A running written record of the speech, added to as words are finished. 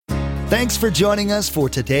Thanks for joining us for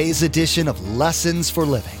today's edition of Lessons for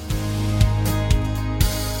Living.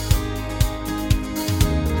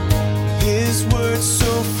 His word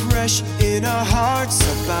so fresh in our hearts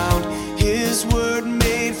abound. His word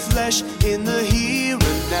made flesh in the here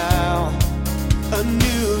and now. A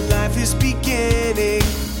new life is beginning.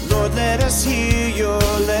 Lord, let us hear your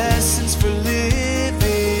lessons for living.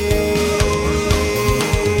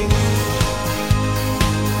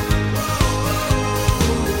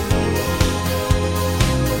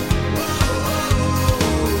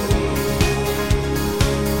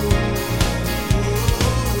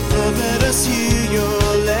 Lord, let us hear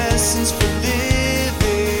your lessons for living.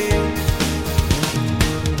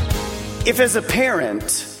 If as a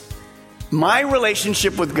parent, my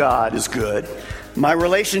relationship with God is good, my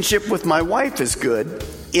relationship with my wife is good,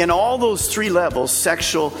 in all those three levels,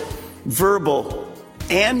 sexual, verbal,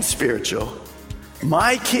 and spiritual,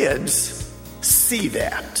 my kids see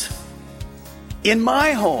that. In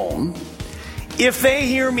my home, if they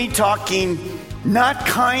hear me talking not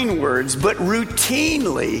kind words, but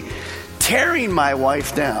routinely tearing my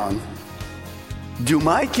wife down, do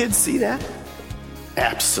my kids see that?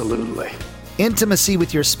 Absolutely. Intimacy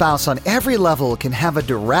with your spouse on every level can have a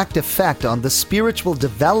direct effect on the spiritual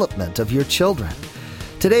development of your children.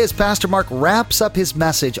 Today, as Pastor Mark wraps up his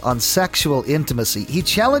message on sexual intimacy, he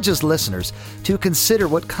challenges listeners to consider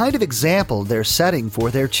what kind of example they're setting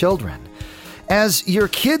for their children. As your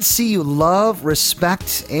kids see you love,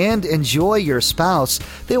 respect, and enjoy your spouse,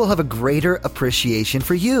 they will have a greater appreciation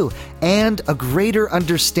for you and a greater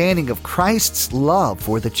understanding of Christ's love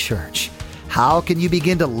for the church. How can you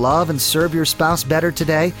begin to love and serve your spouse better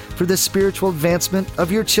today for the spiritual advancement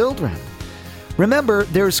of your children? Remember,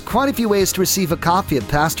 there's quite a few ways to receive a copy of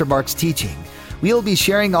Pastor Mark's teaching. We'll be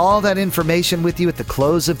sharing all that information with you at the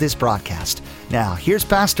close of this broadcast. Now, here's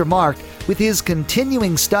Pastor Mark with his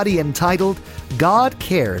continuing study entitled, God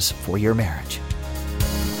Cares for Your Marriage.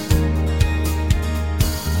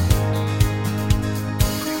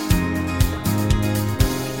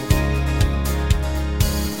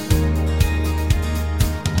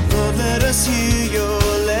 Let us hear your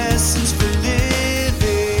lessons for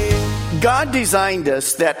living. God designed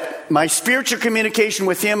us that my spiritual communication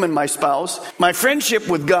with Him and my spouse, my friendship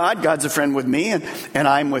with God, God's a friend with me, and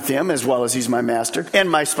I'm with Him as well as He's my master, and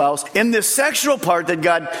my spouse, and this sexual part that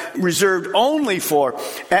God reserved only for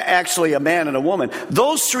actually a man and a woman,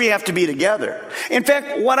 those three have to be together. In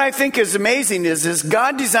fact, what I think is amazing is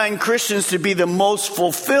God designed Christians to be the most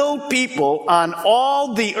fulfilled people on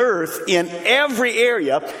all the earth in every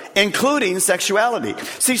area, including sexuality.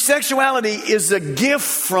 See, sexuality is a gift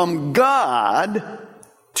from God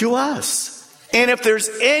to us. And if there's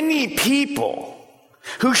any people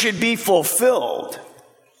who should be fulfilled,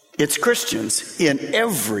 it's Christians in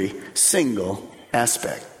every single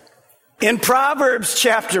aspect. In Proverbs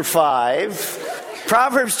chapter 5,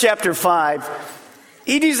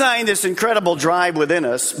 He designed this incredible drive within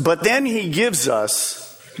us, but then He gives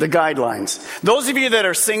us the guidelines. Those of you that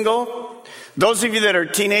are single, those of you that are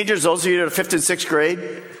teenagers, those of you that are 5th and 6th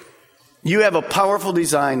grade, you have a powerful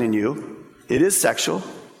design in you. It is sexual.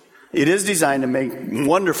 It is designed to make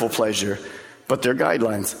wonderful pleasure, but they're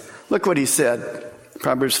guidelines. Look what he said,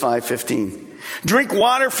 Proverbs 5:15. Drink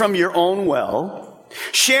water from your own well.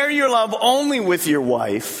 Share your love only with your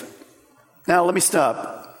wife. Now, let me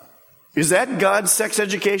stop. Is that God's sex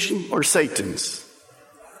education or Satan's?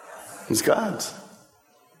 It's God's.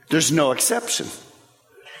 There's no exception.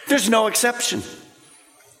 There's no exception.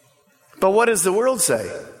 But what does the world say?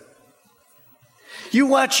 You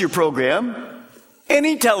watch your program,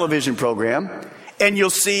 any television program, and you'll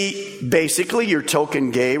see basically your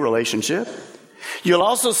token gay relationship. You'll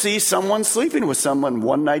also see someone sleeping with someone,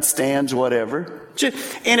 one night stands, whatever.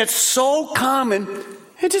 And it's so common,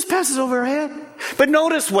 it just passes over our head. But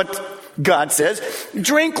notice what God says.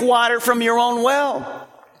 Drink water from your own well.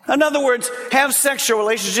 In other words, have sexual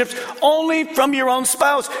relationships only from your own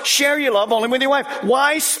spouse. Share your love only with your wife.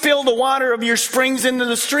 Why spill the water of your springs into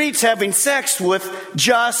the streets having sex with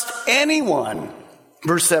just anyone?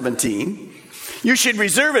 Verse 17, you should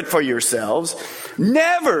reserve it for yourselves.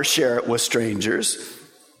 Never share it with strangers.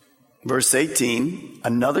 Verse 18,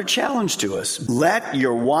 another challenge to us. Let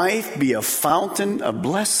your wife be a fountain of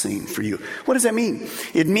blessing for you. What does that mean?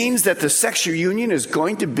 It means that the sexual union is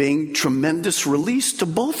going to bring tremendous release to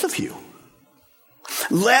both of you.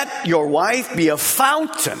 Let your wife be a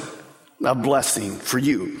fountain of blessing for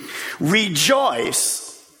you.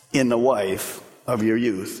 Rejoice in the wife of your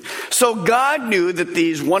youth. So God knew that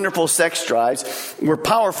these wonderful sex drives were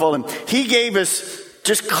powerful, and He gave us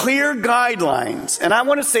Just clear guidelines. And I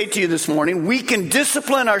want to say to you this morning, we can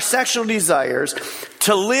discipline our sexual desires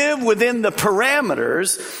to live within the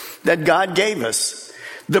parameters that God gave us.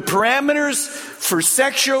 The parameters for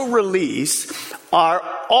sexual release are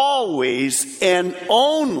always and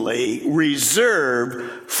only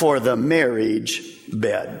reserved for the marriage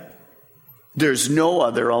bed. There's no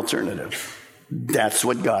other alternative. That's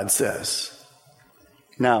what God says.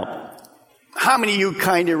 Now, how many of you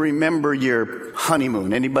kind of remember your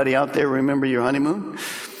honeymoon? Anybody out there remember your honeymoon?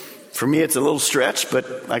 For me, it's a little stretch,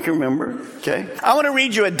 but I can remember. Okay. I want to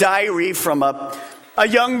read you a diary from a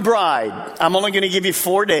young bride. I'm only going to give you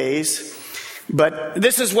 4 days, but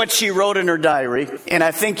this is what she wrote in her diary, and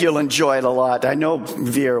I think you'll enjoy it a lot. I know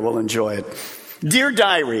Vera will enjoy it. Dear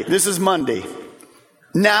diary, this is Monday.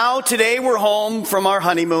 Now, today we're home from our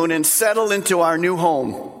honeymoon and settled into our new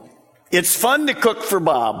home. It's fun to cook for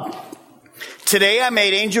Bob. Today I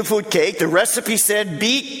made angel food cake. The recipe said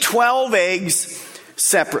beat 12 eggs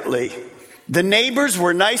separately. The neighbors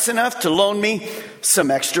were nice enough to loan me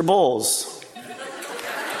some extra bowls.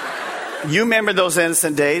 You remember those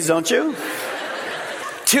innocent days, don't you?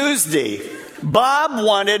 Tuesday, Bob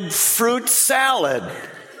wanted fruit salad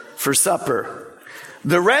for supper.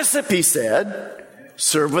 The recipe said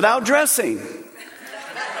serve without dressing.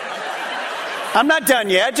 I'm not done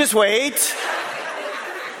yet, just wait.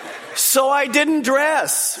 So I didn't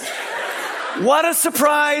dress. What a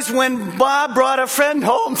surprise when Bob brought a friend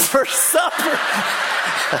home for supper.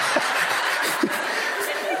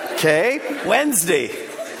 Okay, Wednesday.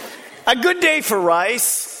 A good day for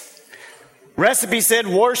rice. Recipe said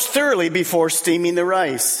wash thoroughly before steaming the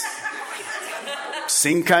rice.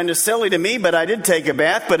 Seemed kind of silly to me, but I did take a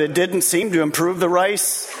bath, but it didn't seem to improve the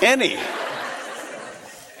rice any.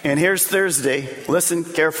 And here's Thursday. Listen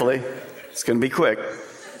carefully. It's going to be quick.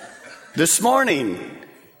 This morning,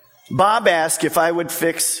 Bob asked if I would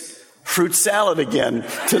fix fruit salad again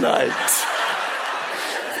tonight.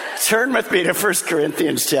 Turn with me to 1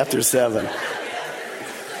 Corinthians chapter 7.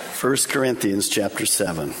 1 Corinthians chapter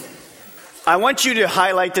 7. I want you to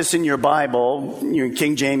highlight this in your Bible, your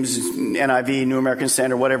King James, NIV, New American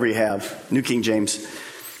Standard, whatever you have, New King James.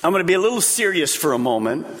 I'm going to be a little serious for a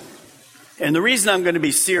moment. And the reason I'm going to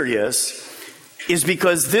be serious is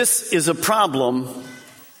because this is a problem.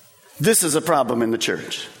 This is a problem in the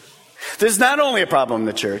church. This is not only a problem in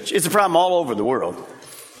the church, it's a problem all over the world.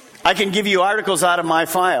 I can give you articles out of my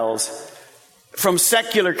files from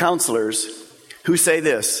secular counselors who say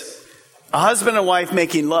this: a husband and wife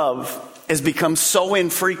making love has become so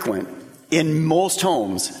infrequent in most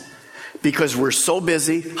homes because we're so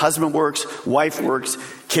busy. Husband works, wife works,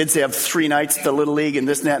 kids have 3 nights at the Little League and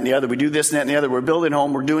this and that and the other. We do this and that and the other. We're building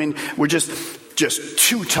home. We're just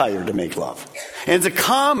too tired to make love. And it's a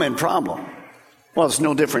common problem. Well, it's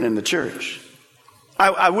no different in the church.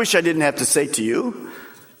 I wish I didn't have to say to you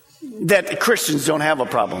that Christians don't have a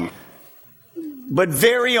problem. But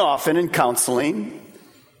very often in counseling,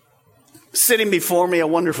 sitting before me, a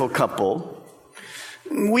wonderful couple,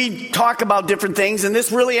 we talk about different things, and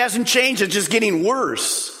this really hasn't changed. It's just getting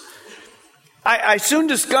worse. I soon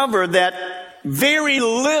discovered that very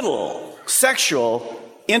little sexual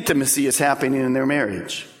intimacy is happening in their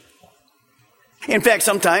marriage. In fact,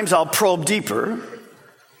 sometimes I'll probe deeper,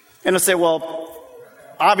 and I'll say, well,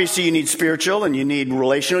 obviously you need spiritual, and you need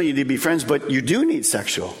relational, you need to be friends, but you do need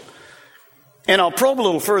sexual. And I'll probe a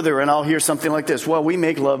little further, and I'll hear something like this: well, we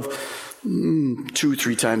make love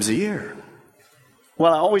 2-3 times a year.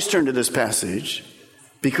 Well, I always turn to this passage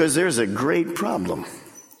because there's a great problem.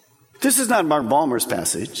 This is not Mark Balmer's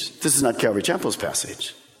passage. This is not Calvary Chapel's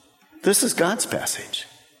passage. This is God's passage.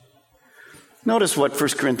 Notice what 1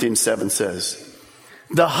 Corinthians 7 says.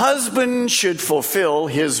 The husband should fulfill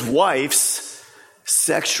his wife's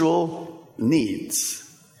sexual needs.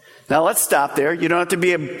 Now let's stop there. You don't have to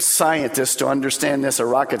be a scientist to understand this, a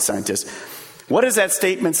rocket scientist. What does that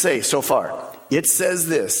statement say so far? It says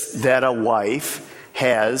this, that a wife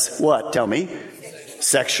has what? Tell me.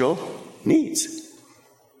 Sexual needs.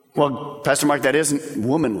 Well, Pastor Mark, that isn't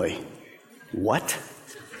womanly. What?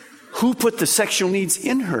 Who put the sexual needs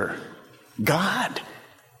in her? God.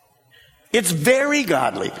 It's very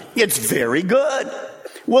godly. It's very good.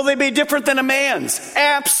 Will they be different than a man's?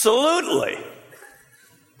 Absolutely.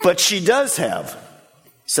 But she does have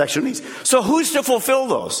sexual needs. So who's to fulfill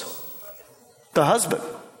those? The husband.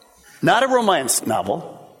 Not a romance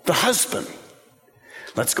novel. The husband.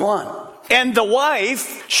 Let's go on. And the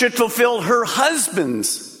wife should fulfill her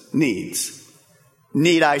husband's needs.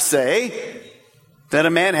 Need I say that a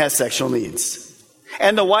man has sexual needs?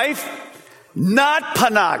 And the wife, not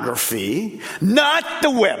pornography, not the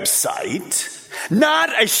website, not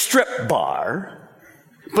a strip bar,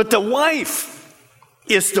 But the wife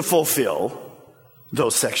is to fulfill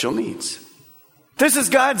those sexual needs. This is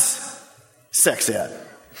God's sex ed.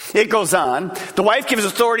 It goes on. The wife gives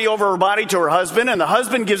authority over her body to her husband, and the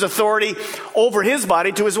husband gives authority over his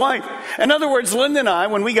body to his wife. In other words, Linda and I,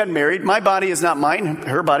 when we got married, my body is not mine,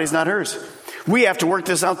 her body is not hers. We have to work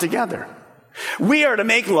this out together. We are to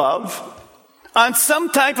make love on some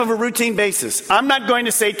type of a routine basis. I'm not going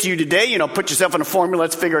to say to you today, put yourself in a formula,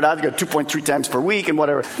 let's figure it out, you go 2.3 times per week and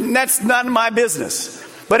whatever. That's none of my business.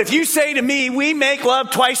 But if you say to me, we make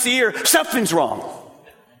love twice a year, something's wrong.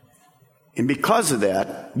 And because of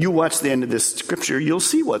that, you watch the end of this scripture, you'll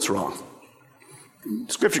see what's wrong.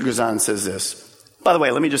 Scripture goes on and says this. By the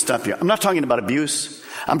way, let me just stop you. I'm not talking about abuse.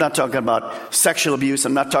 I'm not talking about sexual abuse.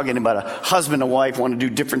 I'm not talking about a husband and wife want to do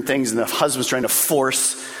different things and the husband's trying to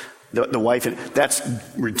force the wife. That's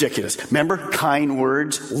ridiculous. Remember, kind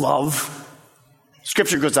words, love.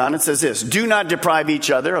 Scripture goes on and says this. Do not deprive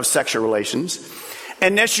each other of sexual relations,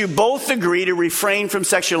 unless you both agree to refrain from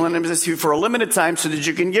sexual intimacy for a limited time so that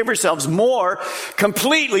you can give yourselves more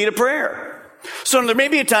completely to prayer. So there may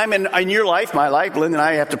be a time in your life, my life, Lynn and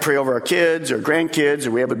I have to pray over our kids or grandkids,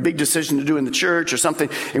 or we have a big decision to do in the church or something,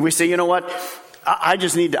 and we say, you know what? I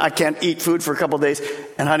can't eat food for a couple of days,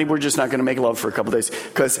 and honey, we're just not going to make love for a couple of days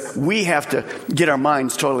because we have to get our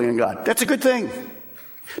minds totally on God. That's a good thing.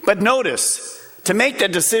 But notice, to make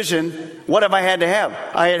that decision, what have I had to have?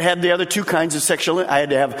 I had the other two kinds of I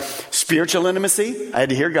had to have spiritual intimacy, I had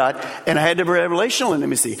to hear God, and I had to have relational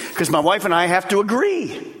intimacy, because my wife and I have to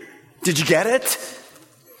agree. Did you get it?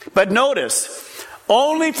 But notice,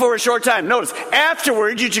 only for a short time. Notice,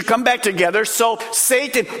 afterwards you should come back together. So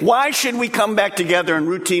Satan, why should we come back together and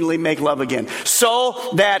routinely make love again?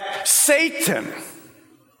 So that Satan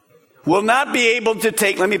will not be able to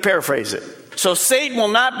take, let me paraphrase it. So Satan will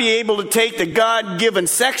not be able to take the God-given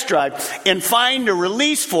sex drive and find a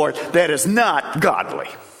release for it that is not godly.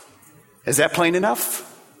 Is that plain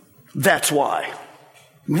enough? That's why.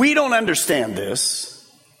 We don't understand this.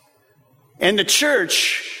 And the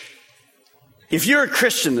church, if you're a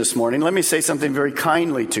Christian this morning, let me say something very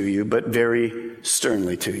kindly to you, but very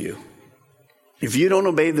sternly to you. If you don't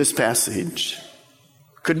obey this passage,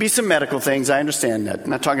 could be some medical things, I understand that. I'm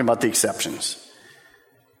not talking about the exceptions.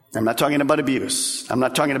 I'm not talking about abuse. I'm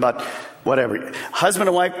not talking about whatever. Husband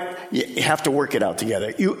and wife, you have to work it out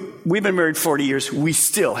together. We've been married 40 years. We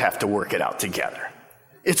still have to work it out together.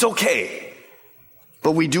 It's okay.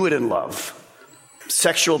 But we do it in love.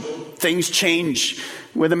 Sexual things change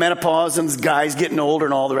with the menopause and the guys getting older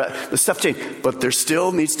and all the rest. The stuff changes. But there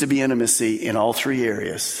still needs to be intimacy in all three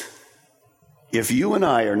areas. If you and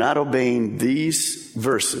I are not obeying these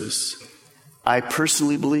verses, I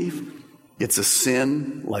personally believe it's a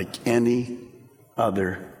sin like any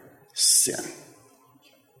other sin.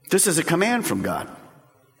 This is a command from God.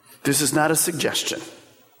 This is not a suggestion.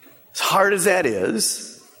 As hard as that is,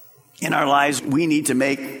 in our lives, we need to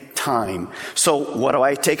make time. So what do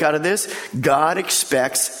I take out of this? God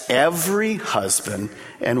expects every husband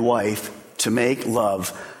and wife to make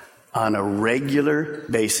love on a regular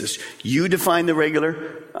basis. You define the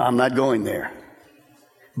regular. I'm not going there.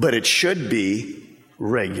 But it should be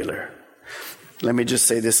regular. Let me just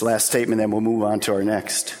say this last statement, then we'll move on to our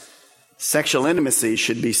next. Sexual intimacy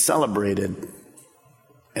should be celebrated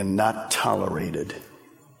and not tolerated.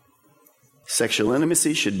 Sexual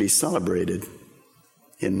intimacy should be celebrated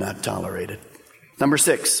and not tolerated. Number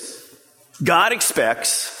 6, God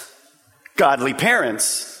expects godly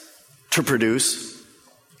parents to produce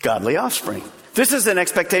godly offspring. This is an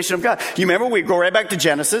expectation of God. You remember, we go right back to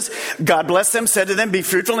Genesis. God blessed them, said to them, be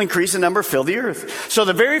fruitful, increase in number, fill the earth. So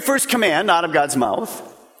the very first command out of God's mouth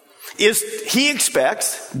is he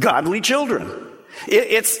expects godly children.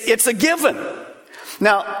 It's a given.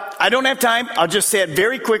 Now, I don't have time. I'll just say it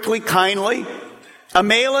very quickly, kindly. A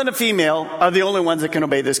male and a female are the only ones that can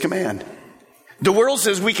obey this command. The world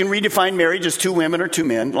says we can redefine marriage as 2 women or 2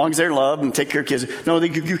 men, as long as they're loved and take care of kids. No,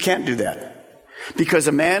 you can't do that. Because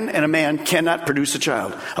a man and a man cannot produce a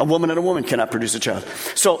child. A woman and a woman cannot produce a child.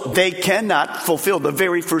 So they cannot fulfill the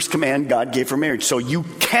very first command God gave for marriage. So you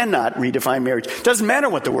cannot redefine marriage. Doesn't matter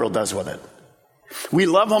what the world does with it. We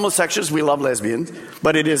love homosexuals, we love lesbians,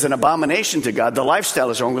 but it is an abomination to God. The lifestyle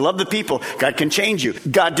is wrong. We love the people. God can change you.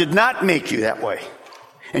 God did not make you that way.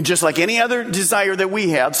 And just like any other desire that we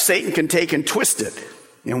have, Satan can take and twist it,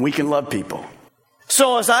 and we can love people.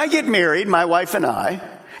 So as I get married, my wife and I,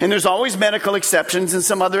 and there's always medical exceptions and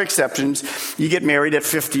some other exceptions. You get married at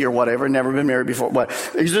 50 or whatever, never been married before. What?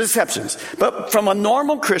 These are exceptions. But from a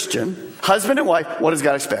normal Christian, husband and wife, what does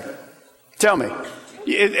God expect? Tell me.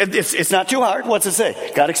 It's not too hard. What's it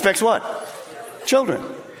say? God expects what? Children.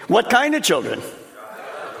 What kind of children?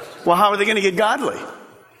 Well, how are they going to get godly?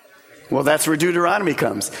 Well, that's where Deuteronomy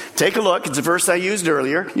comes. Take a look. It's a verse I used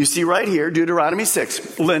earlier. You see right here, Deuteronomy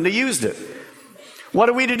 6. Linda used it. What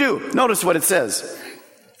are we to do? Notice what it says.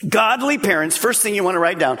 Godly parents, first thing you want to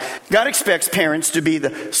write down, God expects parents to be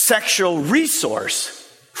the sexual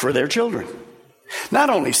resource for their children. Not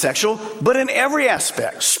only sexual, but in every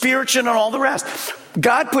aspect, spiritual and all the rest.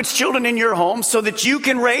 God puts children in your home so that you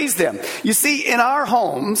can raise them. You see, in our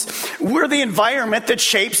homes, we're the environment that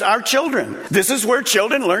shapes our children. This is where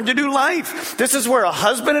children learn to do life. This is where a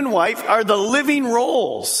husband and wife are the living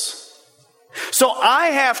roles. So I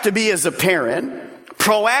have to be, as a parent,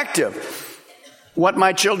 proactive. What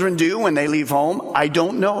my children do when they leave home, I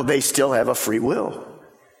don't know. They still have a free will.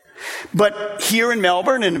 But here in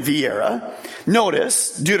Melbourne and Vieira,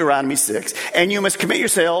 notice Deuteronomy 6, and you must commit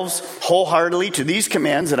yourselves wholeheartedly to these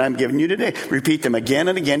commands that I'm giving you today. Repeat them again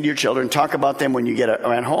and again to your children. Talk about them when you get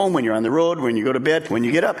at home, when you're on the road, when you go to bed, when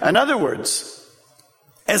you get up. In other words,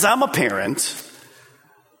 as I'm a parent,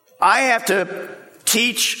 I have to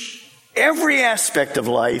teach every aspect of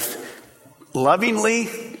life lovingly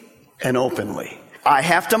and openly. I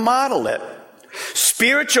have to model it.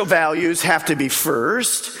 Spiritual values have to be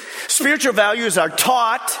first. Spiritual values are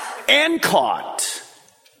taught and caught.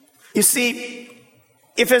 You see,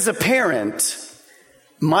 if as a parent,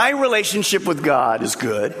 my relationship with God is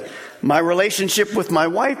good, my relationship with my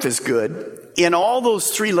wife is good, in all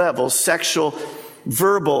those three levels, sexual,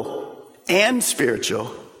 verbal, and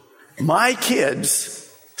spiritual, my kids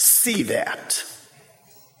see that.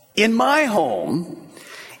 In my home,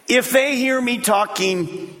 if they hear me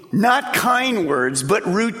talking not kind words, but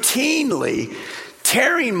routinely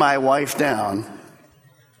tearing my wife down,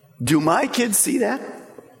 do my kids see that?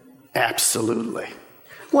 Absolutely.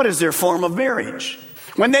 What is their form of marriage?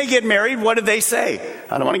 When they get married, what do they say?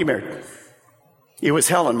 I don't want to get married. It was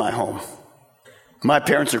hell in my home. My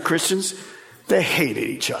parents are Christians. They hated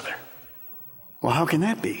each other. Well, how can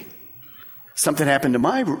that be? Something happened to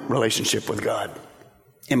my relationship with God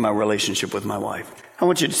in my relationship with my wife. I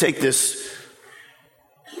want you to take this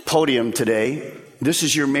podium today. This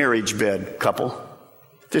is your marriage bed, couple.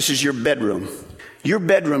 This is your bedroom. Your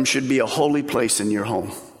bedroom should be a holy place in your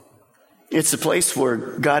home. It's a place where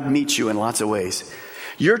God meets you in lots of ways.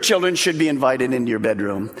 Your children should be invited into your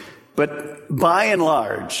bedroom, but by and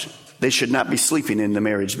large, they should not be sleeping in the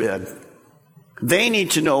marriage bed. They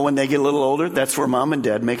need to know when they get a little older, that's where mom and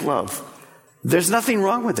dad make love. There's nothing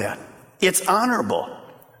wrong with that. It's honorable.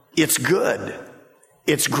 It's good.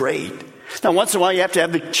 It's great. Now, once in a while, you have to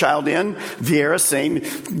have the child in. Vieira,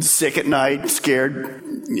 same, sick at night, scared,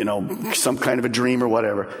 some kind of a dream or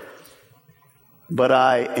whatever. But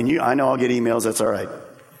I know I'll get emails, that's all right.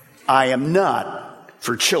 I am not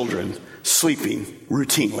for children sleeping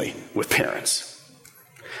routinely with parents.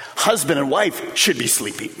 Husband and wife should be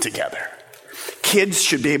sleeping together. Kids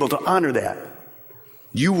should be able to honor that.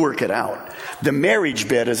 You work it out. The marriage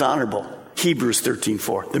bed is honorable. Hebrews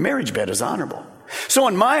 13:4. The marriage bed is honorable. So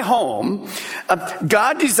in my home,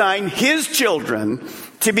 God designed his children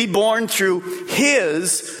to be born through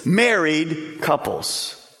his married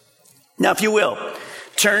couples. Now, if you will,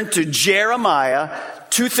 turn to Jeremiah,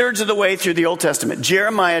 2/3 of the way through the Old Testament.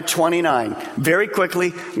 Jeremiah 29. Very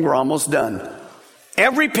quickly, we're almost done.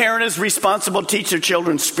 Every parent is responsible to teach their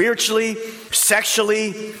children spiritually,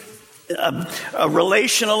 sexually,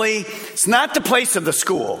 relationally. It's not the place of the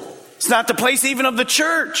school. It's not the place even of the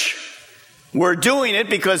church. We're doing it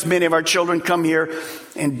because many of our children come here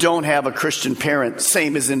and don't have a Christian parent,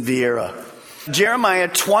 same as in Vieira. Jeremiah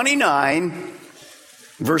 29,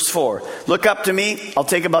 verse 4. Look up to me. I'll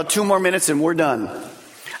take about 2 more minutes and we're done.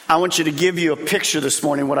 I want you to give you a picture this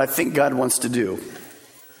morning what I think God wants to do.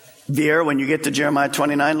 Vieira, when you get to Jeremiah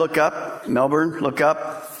 29, look up. Melbourne, look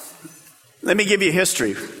up. Let me give you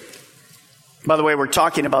history. By the way, we're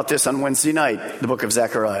talking about this on Wednesday night, the book of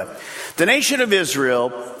Zechariah. The nation of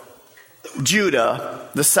Israel, Judah,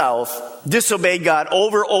 the south, disobeyed God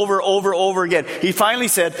over again. He finally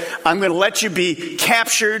said, I'm going to let you be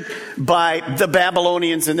captured by the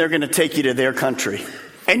Babylonians and they're going to take you to their country.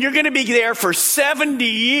 And you're going to be there for 70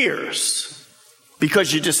 years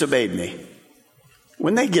because you disobeyed me.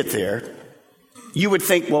 When they get there, you would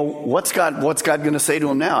think, well, what's God going to say to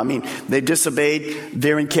them now? I mean, they disobeyed,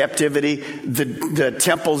 they're in captivity, the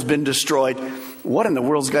temple's been destroyed. What in the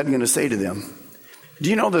world is God going to say to them? Do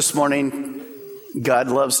you know this morning, God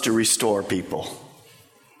loves to restore people.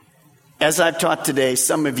 As I've taught today,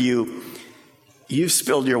 some of you've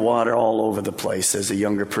spilled your water all over the place as a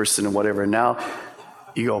younger person and whatever. Now,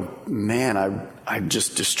 You go, man, I've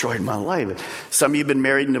just destroyed my life. Some of you have been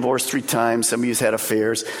married and divorced 3 times. Some of you have had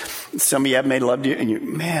affairs. Some of you have made love to you, and you,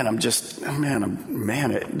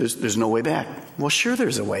 there's no way back. Well, sure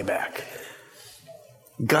there's a way back.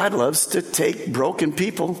 God loves to take broken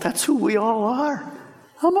people. That's who we all are.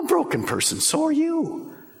 I'm a broken person. So are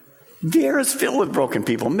you. Vera's filled with broken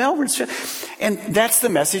people. Melbourne's filled. And that's the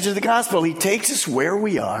message of the gospel. He takes us where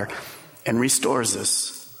we are and restores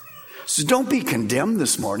us. So don't be condemned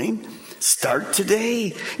this morning. Start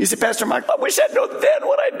today. You say, Pastor Mark, I wish I'd known then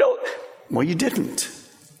what I know. Well, you didn't.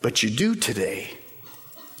 But you do today.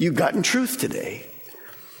 You've gotten truth today.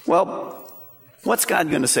 Well, what's God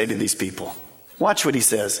going to say to these people? Watch what he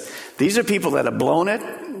says. These are people that have blown it.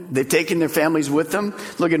 They've taken their families with them.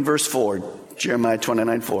 Look in verse 4, Jeremiah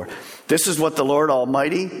 29:4. This is what the Lord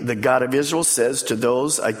Almighty, the God of Israel, says to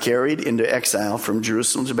those I carried into exile from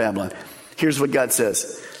Jerusalem to Babylon. Here's what God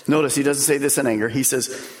says. Notice he doesn't say this in anger. He says,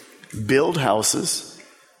 build houses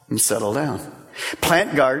and settle down.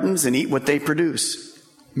 Plant gardens and eat what they produce.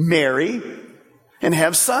 Marry and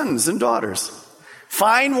have sons and daughters.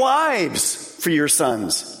 Find wives for your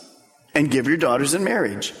sons and give your daughters in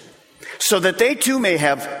marriage, so that they too may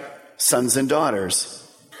have sons and daughters.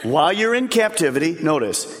 While you're in captivity,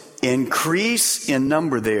 notice, increase in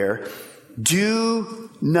number there. Do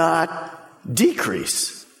not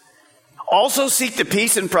decrease. Also seek the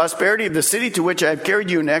peace and prosperity of the city to which I have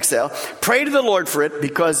carried you in exile. Pray to the Lord for it,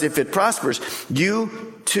 because if it prospers,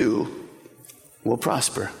 you too will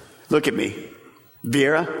prosper. Look at me.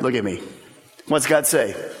 Vera, look at me. What's God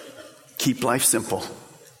say? Keep life simple.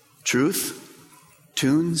 Truth,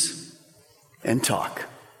 tunes, and talk.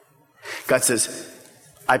 God says,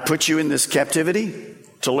 I put you in this captivity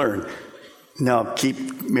to learn. Now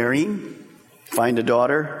keep marrying. Find a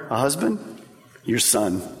daughter, a husband, your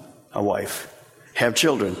son, a wife. Have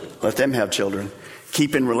children. Let them have children.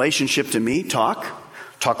 Keep in relationship to me. Talk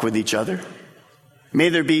with each other. May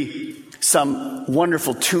there be some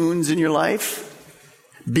wonderful tunes in your life.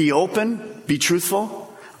 Be open. Be truthful.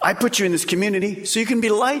 I put you in this community so you can be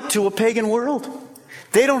light to a pagan world.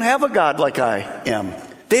 They don't have a God like I am.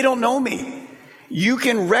 They don't know me. You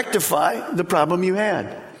can rectify the problem you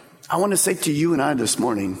had. I want to say to you and I this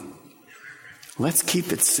morning, let's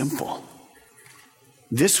keep it simple.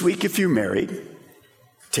 This week, if you're married,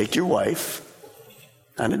 take your wife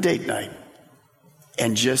on a date night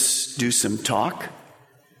and just do some talk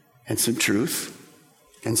and some truth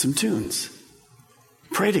and some tunes.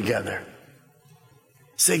 Pray together.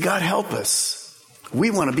 Say, God, help us.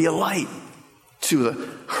 We want to be a light to a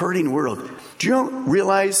hurting world. Do you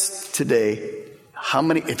realize today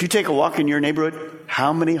if you take a walk in your neighborhood,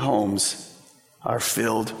 how many homes are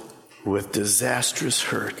filled with disastrous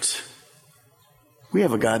hurt? We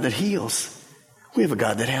have a God that heals. We have a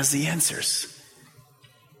God that has the answers.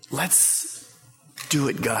 Let's do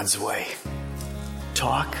it God's way.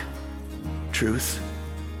 Talk, truth,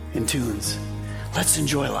 and tunes. Let's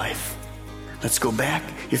enjoy life. Let's go back.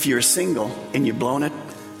 If you're single and you've blown it,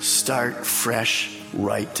 start fresh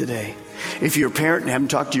right today. If you're a parent and haven't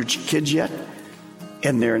talked to your kids yet,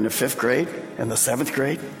 and they're in the 5th grade and the 7th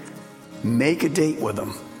grade, make a date with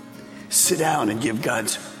them. Sit down and give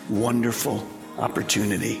God's wonderful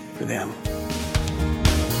opportunity for them.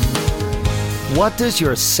 What does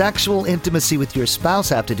your sexual intimacy with your spouse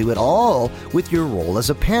have to do at all with your role as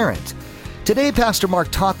a parent? Today, Pastor Mark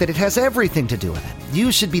taught that it has everything to do with it.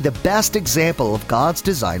 You should be the best example of God's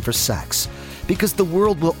design for sex, because the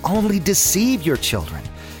world will only deceive your children.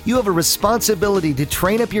 You have a responsibility to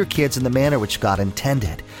train up your kids in the manner which God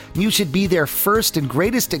intended. You should be their first and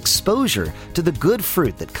greatest exposure to the good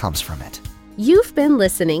fruit that comes from it. You've been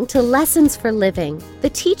listening to Lessons for Living, the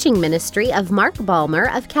teaching ministry of Mark Balmer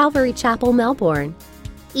of Calvary Chapel, Melbourne.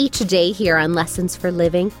 Each day here on Lessons for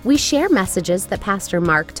Living, we share messages that Pastor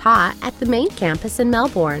Mark taught at the main campus in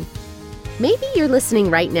Melbourne. Maybe you're listening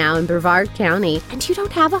right now in Brevard County and you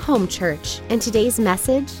don't have a home church, and today's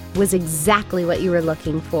message was exactly what you were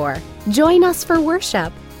looking for. Join us for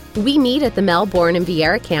worship. We meet at the Melbourne and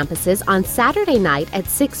Viera campuses on Saturday night at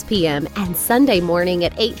 6 p.m. and Sunday morning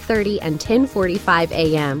at 8:30 and 10:45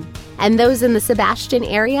 a.m. And those in the Sebastian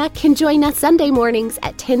area can join us Sunday mornings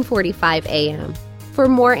at 10:45 a.m. For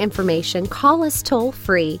more information, call us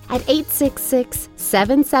toll-free at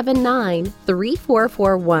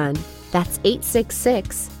 866-779-3441. That's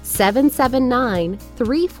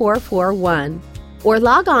 866-779-3441. Or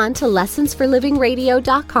log on to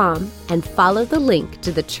lessonsforlivingradio.com and follow the link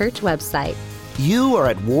to the church website. You are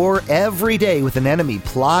at war every day with an enemy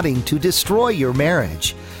plotting to destroy your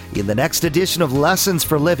marriage. In the next edition of Lessons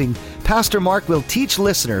for Living, Pastor Mark will teach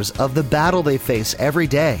listeners of the battle they face every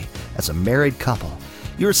day as a married couple.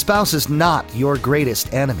 Your spouse is not your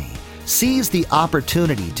greatest enemy. Seize the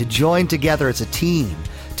opportunity to join together as a team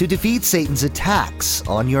to defeat Satan's attacks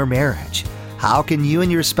on your marriage. How can you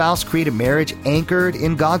and your spouse create a marriage anchored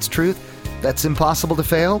in God's truth that's impossible to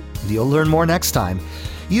fail? You'll learn more next time.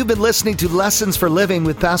 You've been listening to Lessons for Living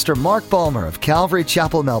with Pastor Mark Balmer of Calvary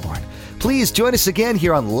Chapel, Melbourne. Please join us again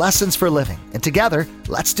here on Lessons for Living, and together,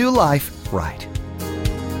 let's do life right.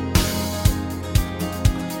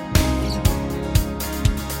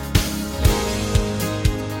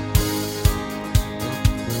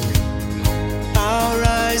 Our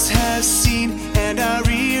eyes have seen and our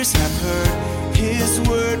ears have heard His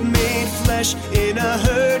word made flesh in a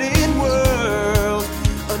hurting world.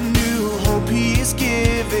 A new hope He is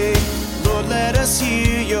giving. Lord, let us hear